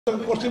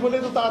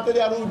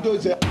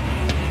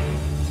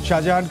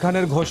শাহজাহান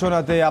খানের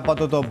ঘোষণাতে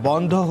আপাতত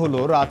বন্ধ হলো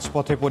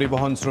রাজপথে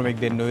পরিবহন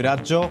শ্রমিকদের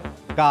নৈরাজ্য।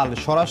 কাল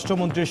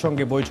স্বরাষ্ট্রমন্ত্রীর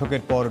সঙ্গে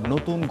বৈঠকের পর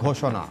নতুন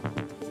ঘোষণা।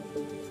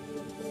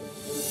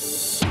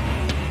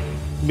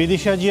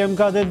 বিদিশা জিএম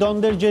কাদের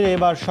দ্বন্দ্বের জেরে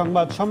এবার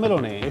সংবাদ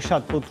সম্মেলনে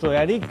এরশাদ পুত্র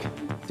এরিক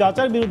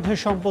চাচার বিরুদ্ধে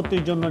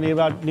সম্পত্তির জন্য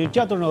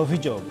নির্যাতনের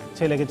অভিযোগ।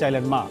 ছেলেকে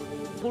চাইলেন মা।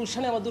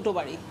 গুলশানে আমার দুটো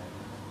বাড়ি,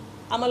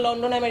 আমার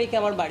লন্ডন আমেরিকা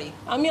আমার বাড়ি।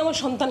 আমি আমার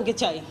সন্তানকে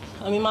চাই,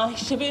 আমি মা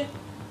হিসেবে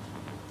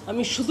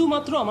আমি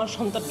শুধুমাত্র আমার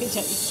সন্তানকে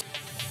চাই।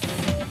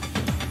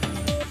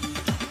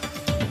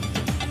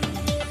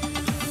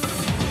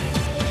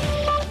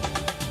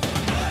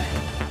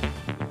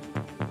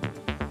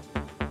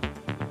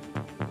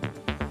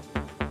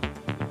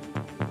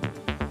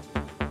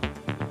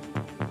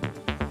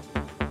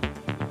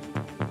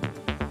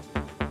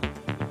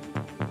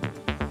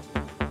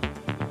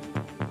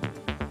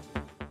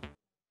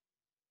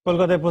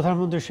 কলকাতায়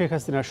প্রধানমন্ত্রী শেখ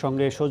হাসিনার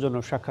সঙ্গে সৌজন্য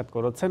সাক্ষাৎ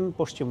করেছেন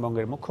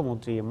পশ্চিমবঙ্গের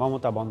মুখ্যমন্ত্রী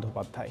মমতা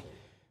বন্দ্যোপাধ্যায়।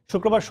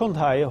 শুক্রবার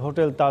সন্ধ্যায়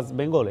হোটেল তাজ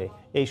বেঙ্গলে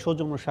এই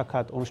সৌজন্য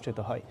সাক্ষাৎ অনুষ্ঠিত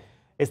হয়।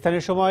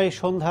 স্থানীয় সময়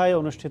সন্ধ্যায়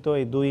অনুষ্ঠিত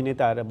এই দুই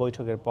নেতার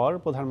বৈঠকের পর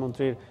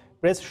প্রধানমন্ত্রীর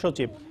প্রেস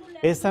সচিব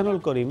এহসানুল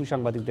করিম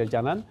সাংবাদিকদের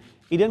জানান,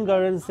 ইডেন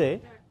গার্ডেন্সে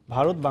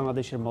ভারত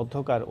বাংলাদেশের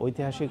মধ্যকার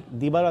ঐতিহাসিক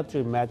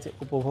দিবারাত্রির ম্যাচ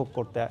উপভোগ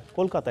করতে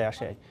কলকাতায়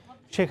আসে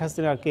শেখ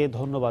হাসিনাকে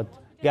ধন্যবাদ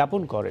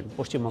জ্ঞাপন করেন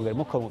পশ্চিমবঙ্গের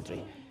মুখ্যমন্ত্রী।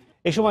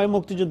 এ সময়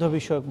মুক্তিযুদ্ধ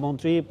বিষয়ক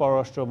মন্ত্রী,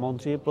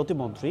 পররাষ্ট্রমন্ত্রী,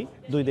 প্রতিমন্ত্রী,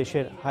 দুই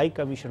দেশের হাই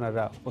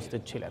কমিশনাররা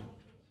উপস্থিত ছিলেন।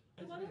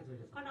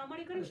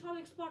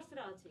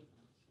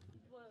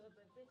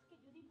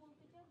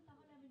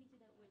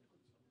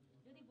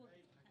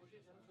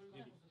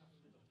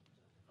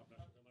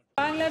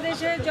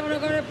 বাংলাদেশের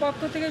জনগণের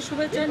পক্ষ থেকে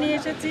শুভেচ্ছা নিয়ে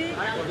এসেছি।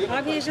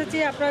 আমি এসেছি,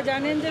 আপনারা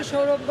জানেন যে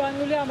সৌরভ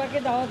গাঙ্গুলি আমাকে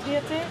দাওয়াত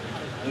দিয়েছে।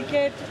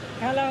 ক্রিকেট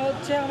খেলা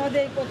হচ্ছে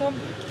আমাদের প্রথম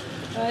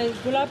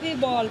গোলাপি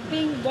বল,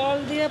 পিঙ্ক বল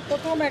দিয়ে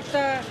প্রথম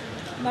একটা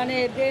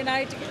ডে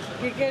নাইট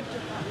ক্রিকেট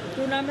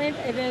টুর্নামেন্ট,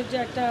 এটা যে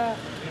একটা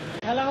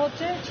খেলা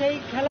হচ্ছে, সেই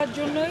খেলার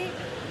জন্যই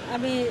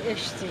আমি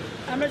এসেছি।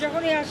 আমরা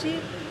যখনই আসি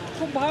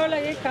খুব ভালো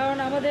লাগে, কারণ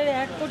আমাদের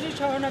 1 কোটি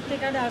শরণার্থী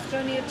এখানে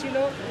আশ্রয় নিয়েছিল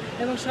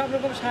এবং সব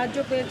রকম সাহায্য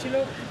পেয়েছিল।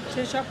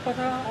 সেসব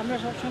কথা আমরা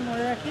সবসময়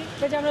মনে রাখি।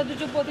 যে আমরা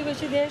দুটো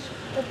প্রতিবেশী দেশ,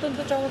 অত্যন্ত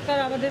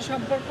চমৎকার আমাদের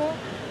সম্পর্ক।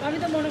 আমি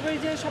তো মনে করি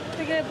যে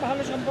সবথেকে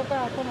ভালো সম্পর্ক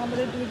এখন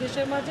আমাদের দুই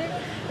দেশের মাঝে,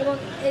 এবং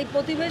এই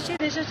প্রতিবেশী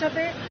দেশের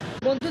সাথে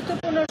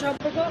বন্ধুত্বপূর্ণ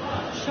সম্পর্ক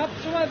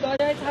সবসময়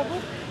বজায়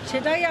থাকুক,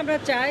 সেটাই আমরা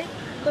চাই।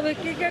 তবে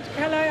ক্রিকেট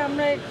খেলায়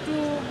আমরা একটু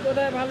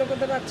বোধহয় ভালো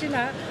করতে পারছি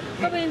না,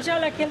 তবে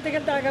ইনশাআল্লাহ খেলতে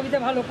খেলতে আগামীতে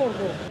ভালো করব।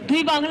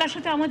 দুই বাংলার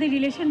সাথে আমাদের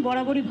রিলেশন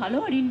বরাবরই ভালো,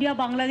 আর ইন্ডিয়া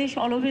বাংলাদেশ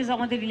অলওয়েজ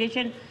আমাদের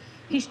রিলেশন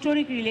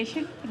হিস্টোরিক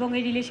রিলেশন, এবং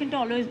এই রিলেশনটা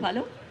অলওয়েজ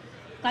ভালো।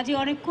 কাজে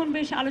অনেকক্ষণ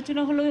বেশ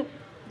আলোচনা হলো,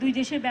 দুই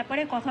দেশের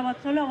ব্যাপারে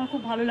কথাবার্তা হলো, আমার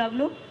খুব ভালো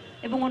লাগলো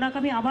এবং ওনাকে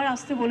আমি আবার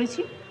আসতে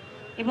বলেছি।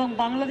 এবং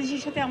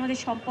বাংলাদেশের সাথে আমাদের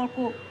সম্পর্ক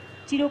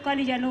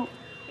চিরকালই যেন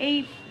এই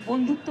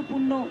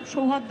বন্ধুত্বপূর্ণ,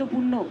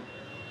 সৌহার্দ্যপূর্ণ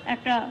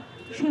একটা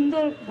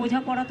সুন্দর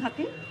বোঝাপড়া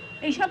থাকে,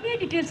 এইসব নিয়ে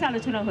ডিটেলস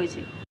আলোচনা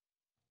হয়েছে।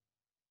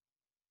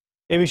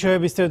 এ বিষয়ে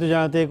বিস্তারিত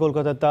জানাতে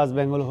কলকাতার তাজ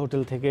বেঙ্গল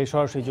হোটেল থেকে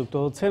সরাসরি যুক্ত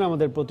হচ্ছেন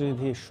আমাদের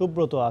প্রতিনিধি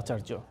সুব্রত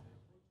আচার্য।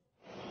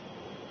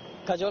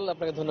 কাজল,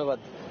 আপনাকে ধন্যবাদ।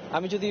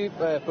 আমি যদি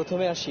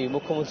প্রথমে আসি,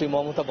 মুখ্যমন্ত্রী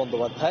মমতা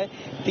বন্দ্যোপাধ্যায়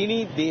তিনি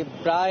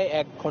প্রায়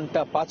 1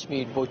 ঘন্টা 5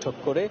 মিনিট বৈঠক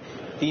করে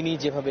তিনি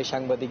যেভাবে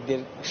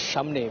সাংবাদিকদের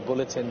সামনে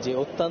বলেছেন যে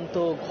অত্যন্ত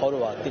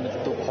ঘরোয়া, তিনি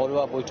কিন্তু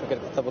ঘরোয়া বৈঠকের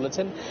কথা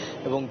বলেছেন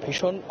এবং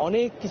ভীষণ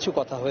অনেক কিছু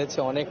কথা হয়েছে,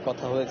 অনেক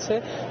কথা হয়েছে।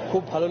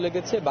 খুব ভালো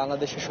লেগেছে।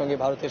 বাংলাদেশের সঙ্গে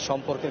ভারতের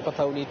সম্পর্কের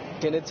কথা উনি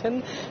টেনেছেন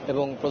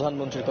এবং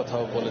প্রধানমন্ত্রীর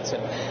কথাও বলেছেন।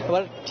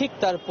 এবার ঠিক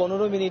তার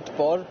 15 মিনিট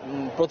পর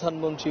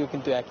প্রধানমন্ত্রীও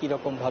কিন্তু একই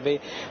রকম ভাবে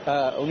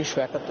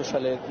 1971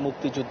 সালের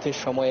মুক্তিযুদ্ধের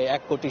সময়ে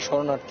 1 কোটি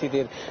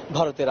শরণার্থীদের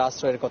ভারতের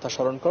আশ্রয়ের কথা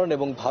স্মরণ করেন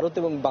এবং ভারত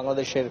এবং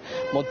বাংলাদেশের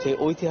মধ্যে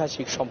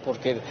ঐতিহাসিক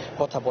সম্পর্কের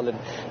কথা বলেন।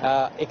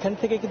 এখান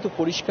থেকে কিন্তু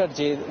পরিষ্কার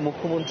যে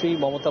মুখ্যমন্ত্রী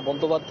মমতা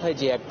বন্দ্যোপাধ্যায়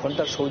যে 1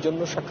 ঘন্টার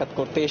সৌজন্য সাক্ষাৎ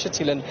করতে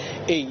এসেছিলেন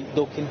এই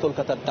দক্ষিণ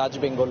কলকাতার তাজ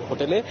বেঙ্গল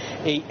হোটেলে,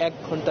 এই 1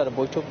 ঘন্টার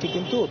বৈঠকটি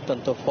কিন্তু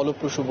অত্যন্ত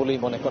ফলপ্রসূ বলেই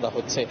মনে করা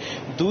হচ্ছে।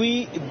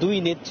 দুই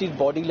নেত্রীর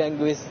বডি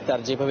ল্যাঙ্গুয়েজ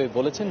তার যেভাবে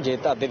বলেছেন যে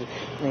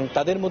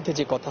তাদের মধ্যে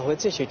যে কথা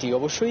হয়েছে সেটি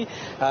অবশ্যই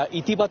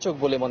ইতিবাচক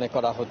বলে মনে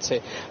করা হচ্ছে।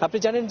 আপনি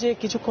জানেন যে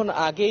কিছুক্ষণ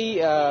আগেই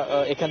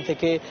এখান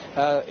থেকে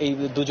এই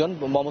দুজন,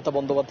 মমতা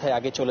বন্দ্যোপাধ্যায়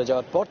আগে চলে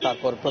যাওয়ার পর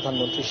তারপর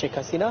প্রধানমন্ত্রী শেখ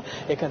হাসিনা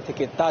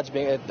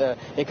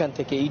এখান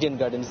থেকে ইডেন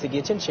গার্ডেন্সে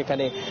গিয়েছেন।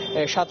 সেখানে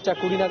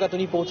 7:20 নাগাদ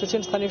উনি পৌঁছেছেন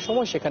স্থানীয়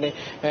সময়। সেখানে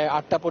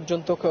 8টা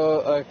পর্যন্ত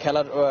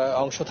খেলার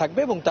অংশ থাকবে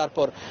এবং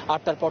তারপর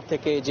 8টার পর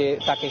থেকে যে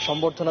তাকে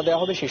সম্বর্ধনা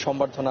দেওয়া হবে, সেই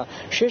সম্বর্ধনা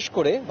শেষ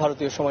করে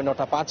ভারতীয় সময়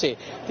 9:05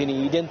 তিনি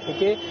ইডেন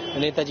থেকে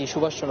নেতাজি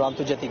সুভাষচন্দ্র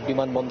আন্তর্জাতিক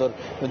বিমানবন্দর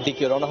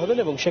দিকে রওনা হবেন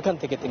এবং সেখান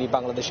থেকে তিনি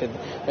বাংলাদেশের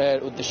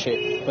উদ্দেশ্যে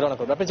রওনা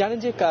করবেন। আপনি জানেন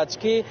যে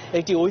আজকে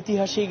একটি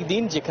ঐতিহাসিক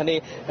দিন, যেখানে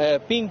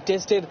পিঙ্ক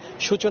টেস্টের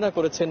সূচনা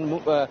করেছেন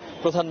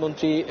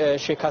প্রধানমন্ত্রী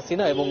শেখ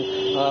হাসিনা এবং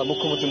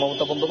মুখ্যমন্ত্রী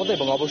মমতা বন্দ্যোপাধ্যায়,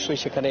 এবং অবশ্যই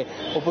সেখানে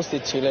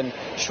উপস্থিত ছিলেন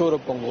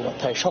সৌরভ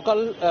গঙ্গোপাধ্যায়। সকাল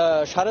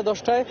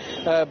 10:30টায়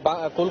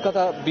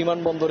কলকাতা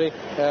বিমানবন্দরে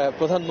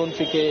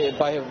প্রধানমন্ত্রীকে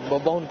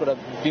বহন করা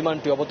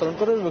বিমানটি অবতরণ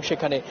করেন এবং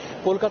সেখানে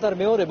কলকাতার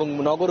মেয়র এবং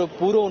নগর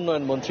পুর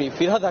উন্নয়ন মন্ত্রী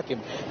ফিরহাদ হাকিম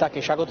তাকে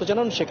স্বাগত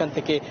জানান। সেখান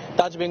থেকে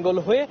তাজ বেঙ্গল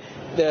হয়ে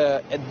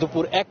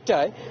দুপুর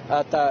 1টায়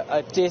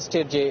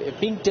টেস্টের যে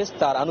পিঙ্ক টেস্ট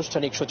তার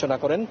আনুষ্ঠানিক সূচনা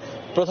করেন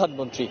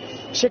প্রধানমন্ত্রী।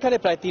 সেখানে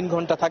প্রায় 3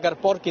 ঘন্টা থাকার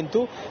পর কিন্তু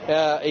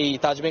এই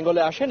তাজ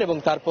বেঙ্গলে আসেন এবং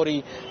তারপরই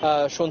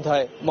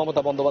সন্ধ্যায়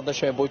মমতা বন্দ্যোপাধ্যায়ের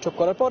সঙ্গে বৈঠক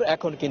করার পর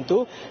এখন কিন্তু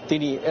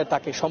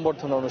তাকে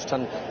সম্বর্ধনা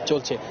অনুষ্ঠান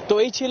চলছে। তো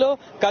এই ছিল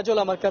কাজল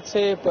আমার কাছে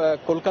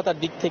কলকাতার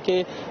দিক থেকে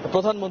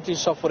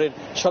প্রধানমন্ত্রীর সফরের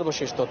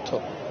সর্বশেষ তথ্য।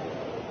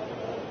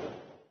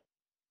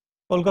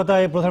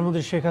 কলকাতায়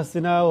প্রধানমন্ত্রী শেখ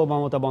হাসিনা ও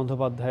মমতা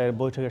বন্দ্যোপাধ্যায়ের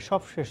বৈঠকের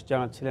সবশেষ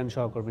জানাচ্ছিলেন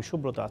সহকর্মী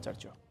সুব্রত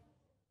আচার্য।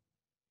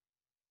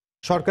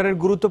 সরকারের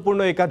গুরুত্বপূর্ণ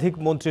একাধিক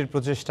মন্ত্রীর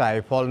প্রচেষ্টায়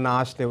ফল না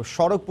আসলেও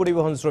সড়ক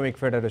পরিবহন শ্রমিক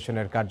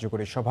ফেডারেশনের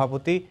কার্যকরী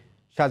সভাপতি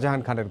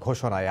শাহজাহান খানের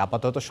ঘোষণায়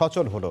আপাতত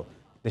সচল হল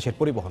দেশের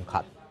পরিবহন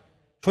খাত।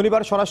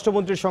 শনিবার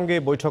স্বরাষ্ট্রমন্ত্রীর সঙ্গে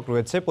বৈঠক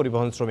রয়েছে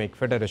পরিবহন শ্রমিক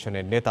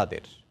ফেডারেশনের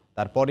নেতাদের।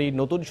 তারপরই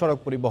নতুন সড়ক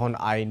পরিবহন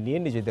আইন নিয়ে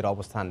নিজেদের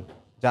অবস্থান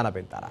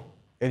জানাবেন তারা।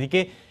 এদিকে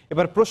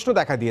এবার প্রশ্ন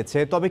দেখা দিয়েছে,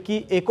 তবে কি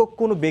একক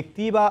কোনো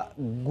ব্যক্তি বা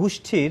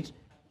গোষ্ঠীর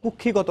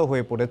কুক্ষিগত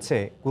হয়ে পড়েছে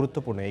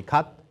গুরুত্বপূর্ণ এই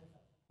খাত?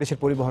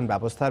 দেশের পরিবহন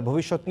ব্যবস্থার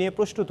ভবিষ্যৎ নিয়ে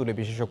প্রশ্ন তুলে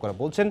বিশেষজ্ঞরা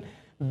বলছেন,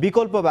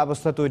 বিকল্প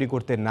ব্যবস্থা তৈরি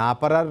করতে না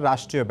পারার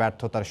রাষ্ট্রীয়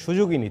ব্যর্থতার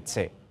সুযোগই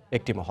নিচ্ছে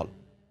একটি মহল।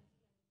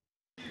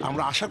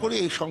 আমরা আশা করি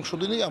এই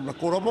সংশোধনী আমরা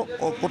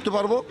করতে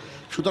পারবো।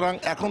 সুতরাং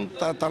এখন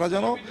তারা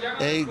যেন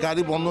এই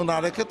গাড়ি বন্ধ না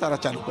রেখে তারা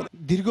চালু করে।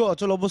 দীর্ঘ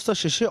অচল অবস্থা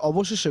শেষে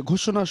অবশেষে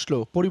ঘোষণা আসলো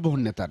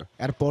পরিবহন নেতার।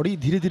 এরপরই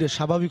ধীরে ধীরে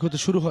স্বাভাবিক হতে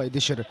শুরু হয়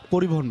দেশের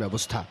পরিবহন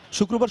ব্যবস্থা।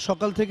 শুক্রবার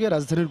সকাল থেকে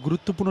রাজধানীর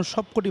গুরুত্বপূর্ণ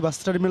সবকটি বাস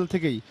টার্মিনাল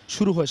থেকেই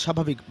শুরু হয়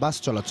স্বাভাবিক বাস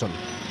চলাচল।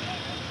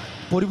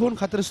 পরিবহন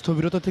খাতের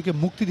স্থবিরতা থেকে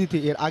মুক্তি দিতে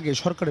এর আগে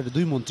সরকারের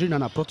 2 মন্ত্রী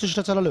নানা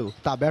প্রচেষ্টা চালালেও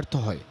তা ব্যর্থ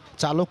হয়।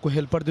 চালক ও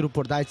হেল্পারদের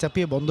উপর দায়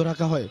চাপিয়ে বন্ধ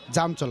রাখা হয়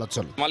যান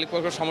চলাচল।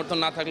 মালিকপক্ষের সমর্থন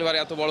না থাকলে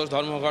এত বড়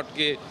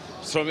ধর্মঘটকে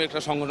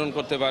শ্রমিকরা সংগঠন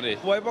করতে পারে।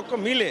 উভয় পক্ষ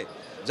মিলে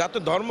যাতে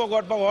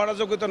ধর্মঘট বা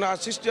অরাজকতা না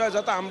সৃষ্টি হয়,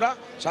 যাতে আমরা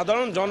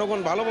সাধারণ জনগণ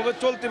ভালোভাবে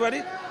চলতে পারি,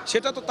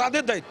 সেটা তো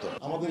তাদের দায়িত্ব।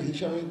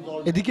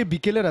 এদিকে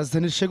বিকেলে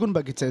রাজধানীর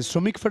সেগুনবাগিচায়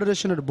শ্রমিক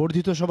ফেডারেশনের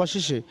বর্ধিত সভা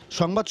শেষে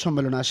সংবাদ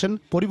সম্মেলনে আসেন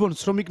পরিবহন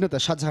শ্রমিক নেতা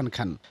শাহজাহান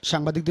খান।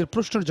 সাংবাদিকদের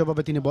প্রশ্নের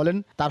জবাবে তিনি বলেন,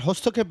 তার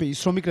হস্তক্ষেপেই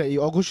শ্রমিকরা এই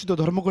অঘোষিত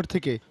ধর্মঘট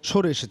থেকে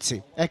সরে এসেছে।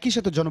 একই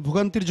সাথে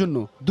জনভোগান্তির জন্য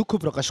দুঃখ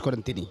প্রকাশ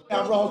করেন তিনি।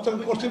 আমরা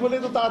হস্তক্ষেপ করছি বলে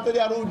তো তাড়াতাড়ি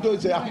আরো উল্টো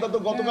হয়েছে। আমরা তো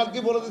গতকালকে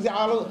বলে দিয়েছি,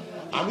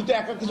 আমি তো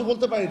একা কিছু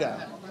বলতে পারি না।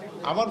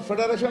 আমার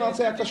ফেডারেশন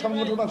আছে, একটা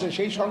সংগঠন আছে,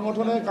 সেই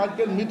সংগঠনের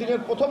কালকের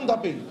মিটিংয়ের প্রথম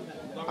ধাপেই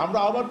আমরা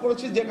আহ্বান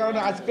করেছি, যে কারণে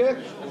আজকে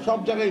সব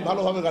জায়গায়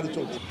ভালোভাবে গাড়ি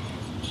চলছে।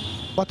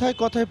 কথায়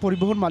কথায়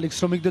পরিবহন মালিক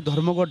শ্রমিকদের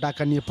ধর্মঘট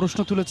ডাকা নিয়ে প্রশ্ন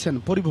তুলেছেন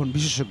পরিবহন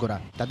বিশেষজ্ঞরা।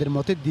 তাদের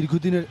মতে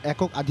দীর্ঘদিনের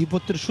একক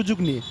আধিপত্যের সুযোগ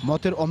নিয়ে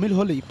মতের অমিল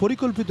হলেই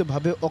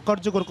পরিকল্পিতভাবে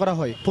অকার্যকর করা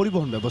হয়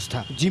পরিবহন ব্যবস্থা।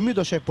 জিম্মি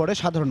দশায় পড়ে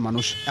সাধারণ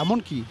মানুষ,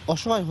 এমনকি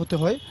অসহায় হতে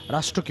হয়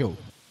রাষ্ট্রকেও।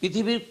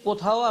 পৃথিবীর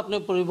কোথাও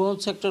আপনার পরিবহন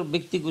সেক্টর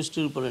ব্যক্তি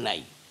গোষ্ঠীর উপরে নাই।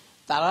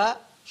 তারা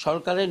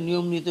সরকারের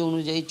নিয়ম নীতি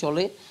অনুযায়ী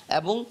চলে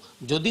এবং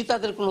যদি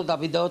তাদের কোনো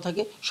দাবি দেওয়া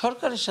থাকে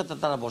সরকারের সাথে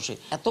তারা বসে।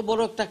 এত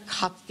বড় একটা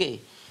খাতকে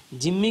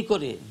জিম্মি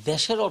করে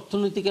দেশের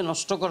অর্থনীতিকে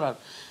নষ্ট করার,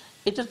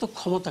 এটা তো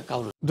ক্ষমতা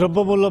কারণ।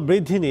 দ্রব্যমূল্য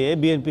বৃদ্ধি নিয়ে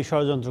বিএনপি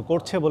ষড়যন্ত্র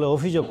করছে বলে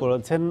অভিযোগ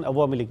করেছেন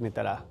আওয়ামী লীগ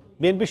নেতারা।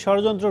 বিএনপি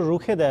ষড়যন্ত্র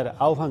রুখে দেওয়ার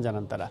আহ্বান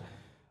জানান তারা।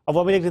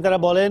 আওয়ামী লীগ নেতারা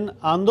বলেন,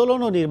 আন্দোলন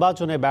ও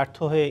নির্বাচনে ব্যর্থ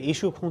হয়ে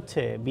ইস্যু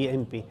খুঁজছে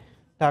বিএনপি।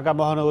 ঢাকা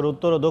মহানগর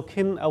উত্তর ও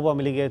দক্ষিণ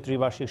আওয়ামী লীগের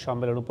ত্রিবার্ষিক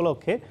সম্মেলন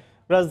উপলক্ষে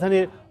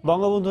রাজধানীর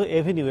বঙ্গবন্ধু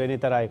এভিনিউয়ে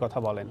নেতারা এই কথা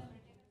বলেন।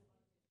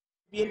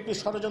 বিএনপি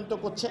ষড়যন্ত্র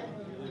করছে,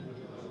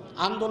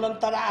 আন্দোলন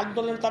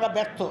তারা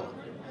ব্যর্থ,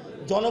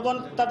 জনগণ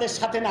তাদের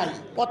সাথে নাই,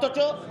 অথচ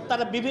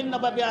তারা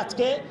বিভিন্নভাবে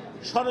আজকে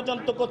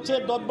ষড়যন্ত্র করছে।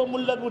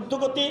 দ্রব্যমূল্যের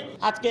ঊর্ধ্বগতি,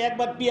 আজকে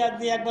একবার পেঁয়াজ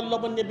নিয়ে একবার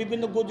লবণ নিয়ে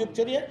বিভিন্ন গুজব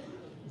ছড়িয়ে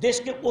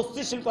দেশকে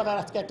অস্থিতিশীল করার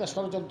আজকে একটা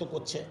ষড়যন্ত্র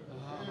করছে।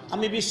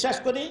 আমি বিশ্বাস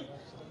করি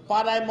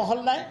পাড়ায়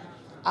মহল্লায়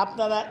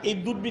আপনারা এই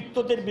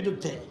দুর্বৃত্তদের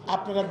বিরুদ্ধে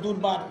আপনারা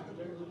দুর্বার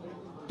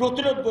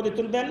প্রতিরোধ গড়ে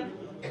তুলবেন,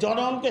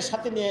 জনগণকে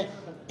সাথে নিয়ে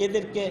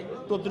এদেরকে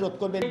প্রতিরোধ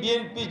করবেন।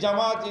 বিএনপি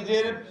জামাত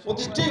এদের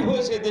প্রতিষ্ঠাই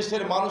হয়েছে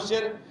দেশের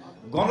মানুষের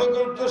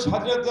গণতন্ত্র,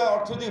 স্বাধীনতা,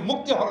 অর্থনৈতিক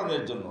মুক্তি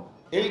হরণের জন্য।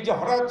 এই যে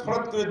হঠাৎ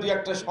করে দুই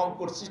একটা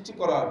সংকট সৃষ্টি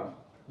করার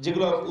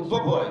যেগুলো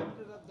উদ্ভব হয়,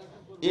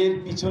 এর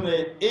পিছনে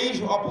এই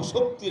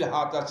অপশক্তির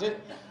হাত আছে,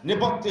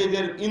 নেপথ্যে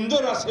এদের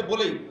ইন্ধন আছে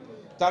বলেই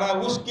তারা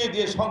উস্কে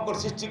দিয়ে সংকট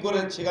সৃষ্টি করে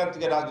সেখান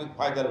থেকে রাজনৈতিক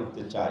ফায়দা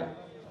উঠতে চায়।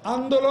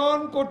 আন্দোলন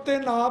করতে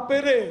না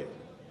পেরে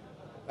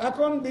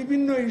এখন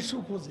বিভিন্ন ইস্যু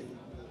খোঁজে।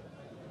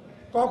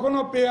 কখনো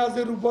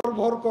পেঁয়াজের উপর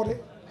ভর করে,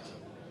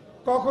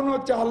 কখনো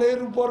চালের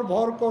উপর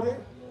ভর করে,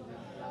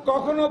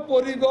 কখনো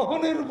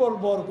পরিবহনের উপর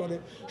ভর করে।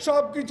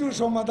 সবকিছু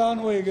সমাধান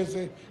হয়ে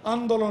গেছে,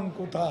 আন্দোলন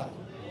কোথায়?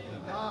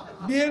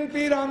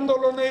 বিএনপির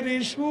আন্দোলনের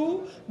ইস্যু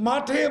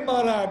মাঠে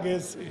মারা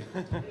গেছে,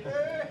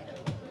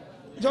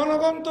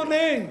 জনগণ তো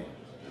নেই।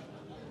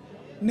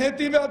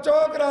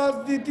 নেতিবাচক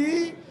রাজনীতি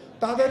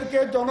তাদেরকে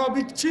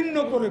জনবিচ্ছিন্ন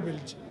করে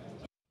ফেলছে।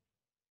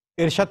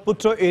 এরশাদ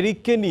পুত্র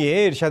এরিককে নিয়ে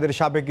এরশাদের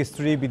সাবেক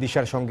স্ত্রী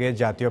বিদিশার সঙ্গে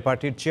জাতীয়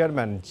পার্টির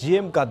চেয়ারম্যান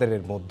জিএম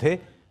কাদেরের মধ্যে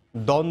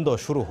দ্বন্দ্ব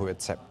শুরু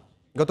হয়েছে।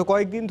 গত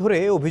কয়েকদিন ধরে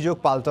অভিযোগ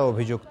পাল্টা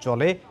অভিযোগ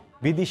চলে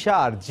বিদিশা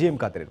আর জিএম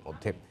কাদেরের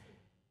মধ্যে।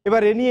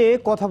 এবার এ নিয়ে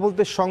কথা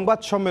বলতে সংবাদ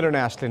সম্মেলনে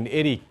আসলেন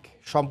এরিক।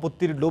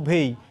 সম্পত্তির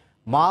লোভেই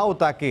মা ও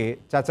তাকে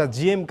চাচা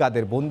জিএম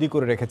কাদের বন্দি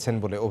করে রেখেছেন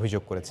বলে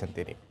অভিযোগ করেছেন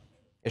তিনি।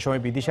 এ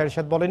সময় বিদিশা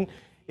এরশাদ বলেন,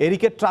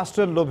 এরিকের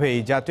ট্রাস্টের লোভেই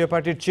জাতীয়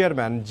পার্টির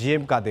চেয়ারম্যান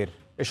জিএম কাদের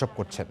এসব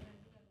করছেন।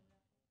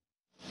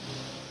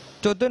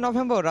 14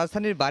 নভেম্বর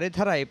রাজধানীর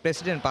বারিধারায়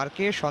প্রেসিডেন্ট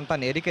পার্কে সন্তান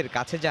এরিকের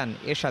কাছে যান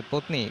এরশাদ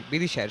পত্নী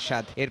বিদিশা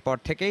এরশাদ। এরপর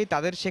থেকেই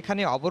তাদের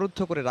সেখানে অবরুদ্ধ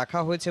করে রাখা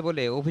হয়েছে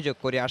বলে অভিযোগ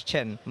করে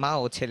আসছেন মা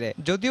ও ছেলে।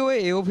 যদিও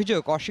এই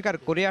অভিযোগ অস্বীকার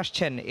করে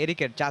আসছেন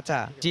এরিকের চাচা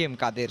জিএম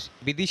কাদের।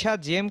 বিদিশা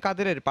জিএম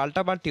কাদেরের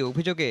পাল্টাপাল্টি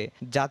অভিযোগে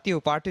জাতীয়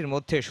পার্টির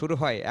মধ্যে শুরু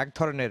হয় এক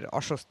ধরনের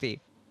অস্বস্তি।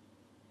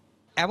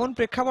 এমন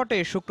প্রেক্ষাপটে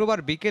শুক্রবার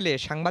বিকেলে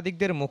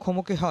সাংবাদিকদের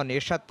মুখোমুখি হন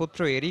এরশাদ পুত্র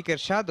এরিক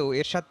এরশাদ ও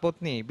এরশাদ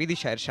পত্নী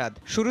বিদিশা এরশাদ।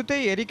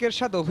 শুরুতেই এরিক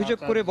এরশাদ অভিযোগ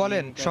করে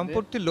বলেন,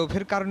 সম্পত্তির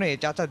লোভের কারণে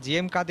চাচা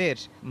জিএম কাদের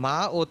মা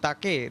ও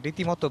তাকে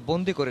রীতিমতো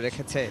বন্দি করে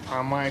রেখেছে।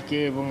 আমাকে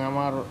এবং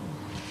আমার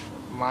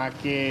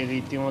মাকে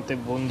রীতিমতো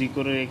বন্দি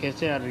করে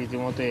রেখেছে আর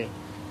রীতিমতো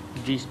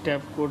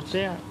ডিস্টার্ব করছে।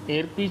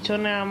 এর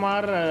পিছনে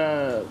আমার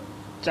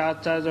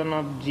চাচা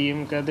জনাব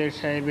জিএম কাদের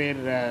সাহেবের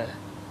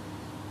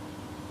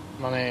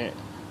মানে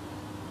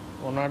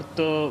ওনার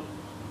তো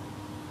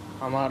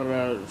আমার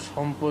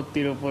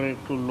সম্পত্তির উপর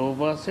একটু লোভ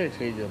আছে,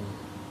 সেই জন্য।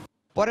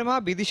 পরে মা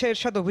বিদিশা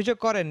এরশাদ অভিযোগ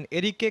করেন,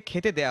 এরিককে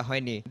খেতে দেয়া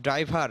হয়নি,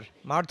 ড্রাইভার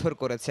মারধর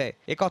করেছে।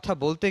 একথা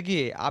বলতে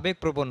গিয়ে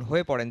আবেগপ্রবণ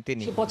হয়ে পড়েন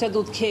তিনি। পচা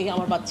দুধ খেয়ে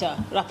আমার বাচ্চা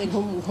রাতে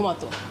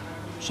ঘুমাতো,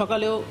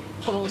 সকালেও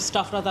কোনো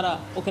স্টাফরা তারা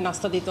ওকে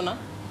নাস্তা দিত না,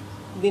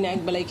 দিনে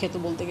একবেলাই খেত।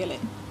 বলতে গেলে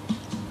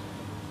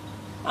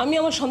আমি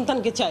আমার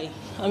সন্তানকে চাই,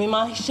 আমি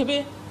মা হিসেবে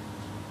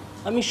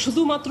আমি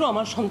শুধুমাত্র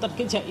আমার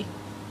সন্তানকে চাই।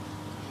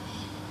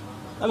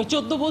 আমি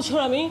 14 বছর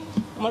আমি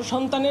আমার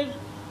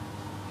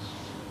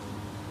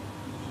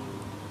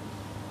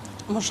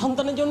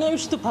সন্তানের জন্য আমি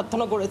শুধু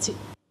প্রার্থনা করেছি।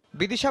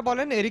 বিদিশা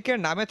বলেন, এরিকের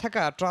নামে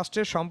থাকা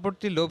ট্রাস্টের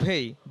সম্পত্তির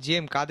লোভেই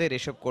জিএম কাদের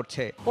এসব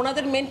করছে।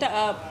 ওনাদের মেন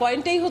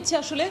পয়েন্টটাই হচ্ছে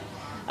আসলে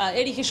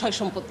এরিকের সয়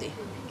সম্পত্তি।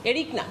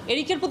 এরিক না,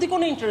 এরিকের প্রতি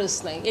কোনো ইন্টারেস্ট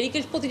নাই।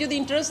 এরিকের প্রতি যদি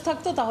ইন্টারেস্ট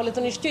থাকতো তাহলে তো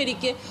নিশ্চয়ই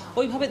এরিককে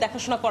ওইভাবে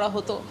দেখাশোনা করা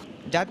হতো।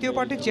 জাতীয়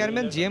পার্টির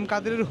চেয়ারম্যান জিএম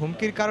কাদেরের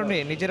হুমকির কারণে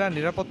নিজেরা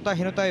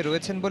নিরাপত্তাহীনতায়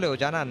রয়েছেন বলেও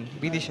জানান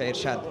বিদিশা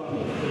এরশাদ।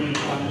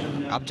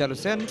 আফজাল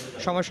হোসেন,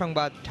 সময়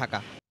সংবাদ, ঢাকা।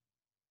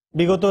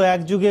 বিগত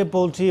এক যুগে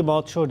পোলট্রি,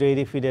 মৎস্য,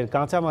 ডেইরি ফিডের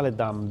কাঁচামালের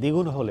দাম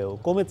দ্বিগুণ হলেও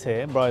কমেছে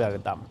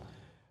ব্রয়লারের দাম।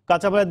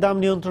 কাঁচামালের দাম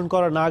নিয়ন্ত্রণ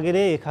করা না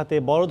গেলে এ খাতে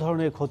বড়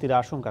ধরনের ক্ষতির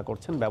আশঙ্কা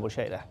করছেন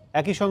ব্যবসায়ীরা।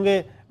 একই সঙ্গে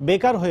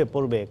বেকার হয়ে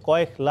পড়বে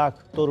কয়েক লাখ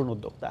তরুণ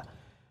উদ্যোক্তা।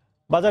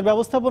 বাজার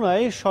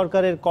ব্যবস্থাপনায়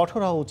সরকারের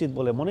কঠোর হওয়া উচিত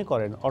বলে মনে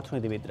করেন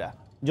অর্থনীতিবিদরা।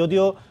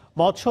 যদিও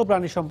মৎস্য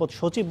প্রাণী সম্পদ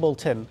সচিব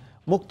বলছেন,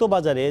 মুক্ত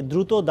বাজারে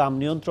দ্রুত দাম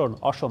নিয়ন্ত্রণ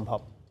অসম্ভব।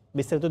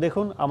 বিস্তারিত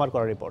দেখুন আমার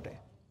করা রিপোর্টে।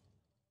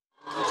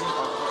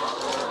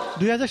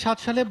 2007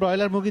 সালে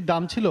ব্রয়লার মুরগির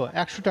দাম ছিল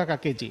 100 টাকা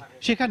কেজি।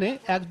 সেখানে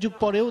এক যুগ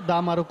পরেও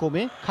দাম আরও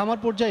কমে খামার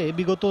পর্যায়ে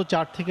বিগত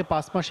 4 থেকে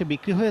 5 মাসে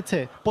বিক্রি হয়েছে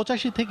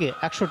 85 থেকে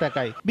 100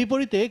 টাকায়।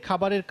 বিপরীতে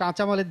খাবারের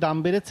কাঁচামালের দাম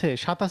বেড়েছে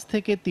 27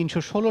 থেকে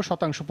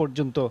 316%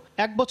 পর্যন্ত।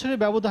 এক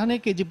বছরের ব্যবধানে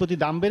কেজি প্রতি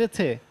দাম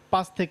বেড়েছে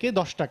 5 থেকে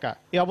 10 টাকা।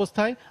 এ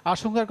অবস্থায়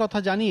আশঙ্কার কথা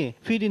জানিয়ে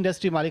ফিড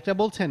ইন্ডাস্ট্রি মালিকরা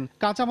বলছেন,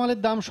 কাঁচামালের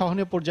দাম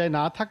সহনীয় পর্যায়ে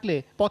না থাকলে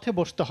পথে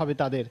বসতে হবে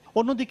তাদের।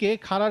 অন্যদিকে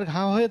খাড়ার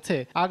ঘা হয়েছে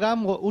আগাম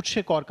ও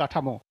উৎসে কর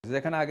কাঠামো।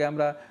 যেখানে আগে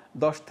আমরা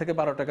 10 থেকে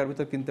 12 টাকার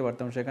ভিতর কিনতে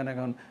পারতাম, সেখানে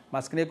এখন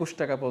মাঝখানে 21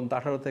 টাকা পর্যন্ত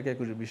 18 থেকে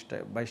 21, 20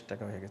 টাকা, 22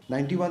 টাকা হয়ে গেছে।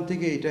 91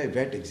 থেকে এটা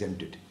ভ্যাট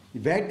এক্সেম্পটেড।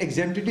 ভ্যাট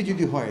এক্সেম্পটেড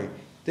যদি হয়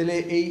তাহলে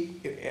এই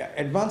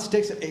অ্যাডভান্স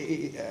ট্যাক্স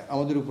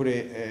আমাদের উপরে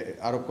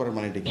আরোপ করার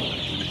মানেটা কি?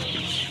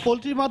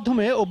 পোলট্রির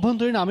মাধ্যমে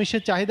অভ্যন্তরীণ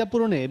আমিষের চাহিদা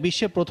পূরণে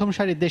বিশ্বে প্রথম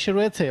সারির দেশে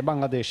রয়েছে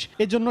বাংলাদেশ।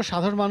 এজন্য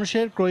সাধারণ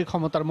মানুষের ক্রয়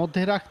ক্ষমতার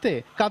মধ্যে রাখতে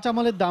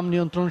কাঁচামালের দাম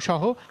নিয়ন্ত্রণ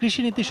সহ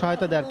কৃষিনীতি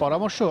সহায়তা দেওয়ার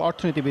পরামর্শ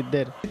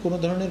অর্থনীতিবিদদের। কোনো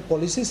ধরনের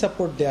পলিসি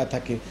সাপোর্ট দেয়া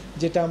থাকে,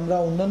 যেটা আমরা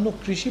অন্যান্য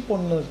কৃষি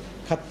পণ্যের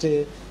ক্ষেত্রে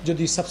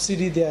যদি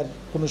সাবসিডি দেওয়ার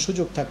কোনো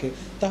সুযোগ থাকে,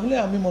 তাহলে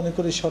আমি মনে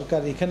করি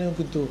সরকার এখানেও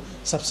কিন্তু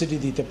সাবসিডি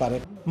দিতে পারে।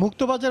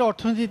 মুক্তবাজার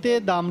অর্থনীতিতে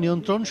দাম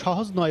নিয়ন্ত্রণ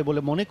সহজ নয়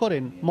বলে মনে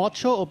করেন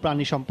মৎস্য ও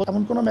প্রাণী সম্পদ।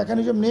 এমন কোনো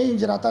মেকানিজম নেই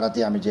যে রাতারাতি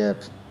আমি যে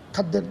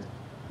খাদ্যের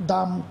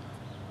দাম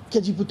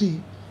কেজি প্রতি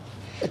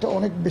এটা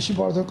অনেক বেশি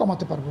বড় ধরে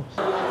কমাতে পারবো।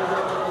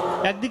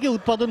 একদিকে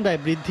উৎপাদন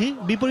ব্যয় বৃদ্ধি,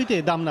 বিপরীতে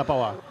দাম না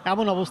পাওয়া,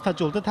 এমন অবস্থা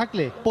চলতে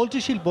থাকলে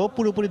পোলট্রি শিল্প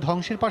পুরোপুরি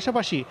ধ্বংসের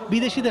পাশাপাশি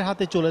বিদেশিদের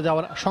হাতে চলে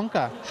যাওয়ার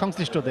শঙ্কা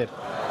সংশ্লিষ্টদের।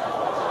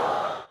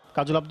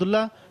 কাজল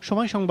আব্দুল্লাহ,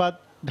 সময় সংবাদ,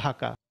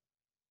 ঢাকা।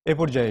 এ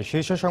পর্যায়ে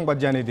শীর্ষ সংবাদ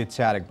জানিয়ে দিচ্ছে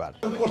আরেকবার।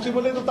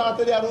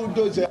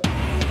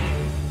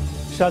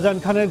 শাহজাহান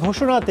খানের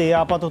ঘোষণাতে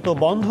আপাতত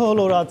বন্ধ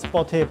হলো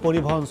রাজপথে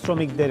পরিবহন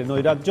শ্রমিকদের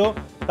নৈরাজ্য।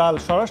 কাল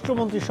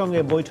স্বরাষ্ট্রমন্ত্রীর সঙ্গে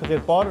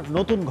বৈঠকের পর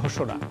নতুন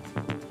ঘোষণা।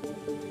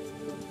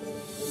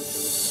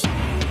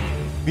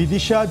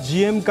 বিদিশা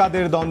জিএম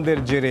কাদের দ্বন্দ্বের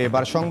জেরে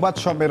এবার সংবাদ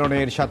সম্মেলনে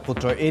এরশাদ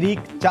পুত্র এরিক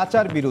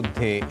চাচার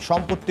বিরুদ্ধে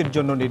সম্পত্তির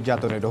জন্য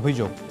নির্যাতনের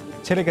অভিযোগ।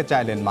 ছেলেকে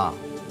চাইলেন মা।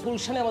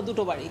 গুলশানে আমার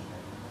 2টো বাড়ি,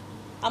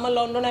 আমার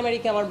লন্ডন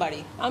আমেরিকা আমার বাড়ি।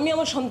 আমি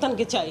আমার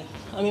সন্তানকে চাই,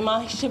 আমি মা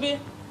হিসেবে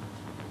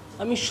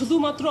আমি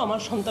শুধুমাত্র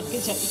আমার সন্তানকে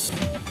চাই।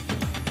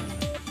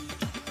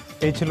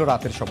 এই ছিল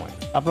রাতের সময়।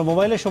 আপনার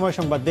মোবাইলে সময়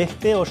সংবাদ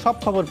দেখতে ও সব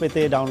খবর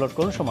পেতে ডাউনলোড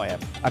করুন সময়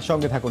অ্যাপ। আর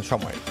সঙ্গে থাকুন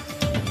সময়।